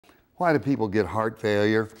Why do people get heart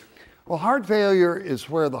failure? Well, heart failure is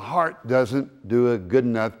where the heart doesn't do a good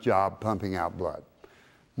enough job pumping out blood.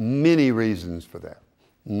 Many reasons for that.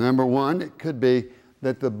 Number one, it could be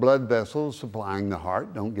that the blood vessels supplying the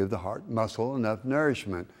heart don't give the heart muscle enough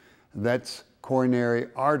nourishment. That's coronary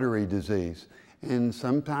artery disease. And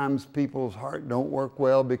sometimes people's heart don't work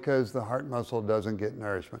well because the heart muscle doesn't get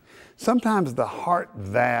nourishment. Sometimes the heart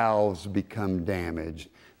valves become damaged.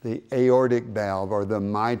 The aortic valve or the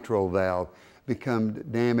mitral valve become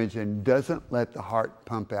damaged and doesn't let the heart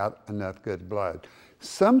pump out enough good blood.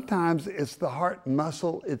 Sometimes it's the heart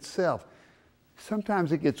muscle itself.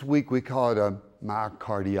 Sometimes it gets weak. We call it a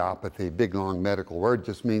myocardiopathy. Big, long medical word,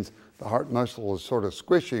 just means the heart muscle is sort of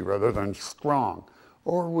squishy rather than strong.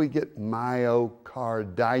 Or we get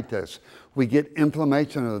myocarditis. We get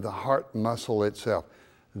inflammation of the heart muscle itself.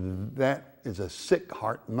 That is a sick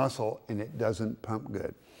heart muscle and it doesn't pump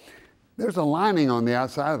good. There's a lining on the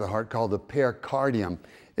outside of the heart called the pericardium.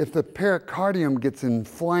 If the pericardium gets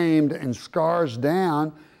inflamed and scars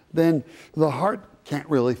down, then the heart can't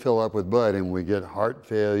really fill up with blood and we get heart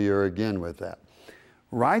failure again with that.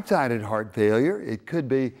 Right-sided heart failure, it could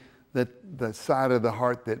be that the side of the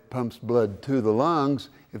heart that pumps blood to the lungs,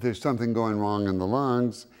 if there's something going wrong in the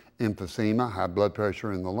lungs, emphysema, high blood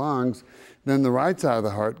pressure in the lungs, then the right side of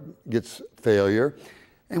the heart gets failure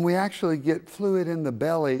and we actually get fluid in the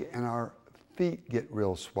belly and our feet get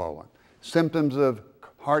real swollen. Symptoms of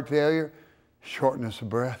heart failure, shortness of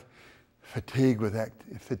breath,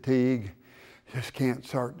 fatigue, just can't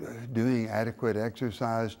start doing adequate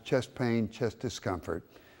exercise, chest pain, chest discomfort.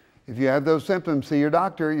 If you have those symptoms, see your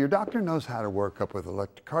doctor. Your doctor knows how to work up with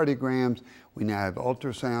electrocardiograms. We now have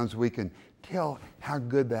ultrasounds. We can tell how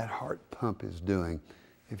good that heart pump is doing.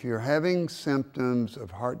 If you're having symptoms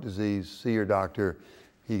of heart disease, see your doctor.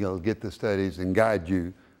 He'll get the studies and guide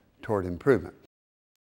you toward improvement.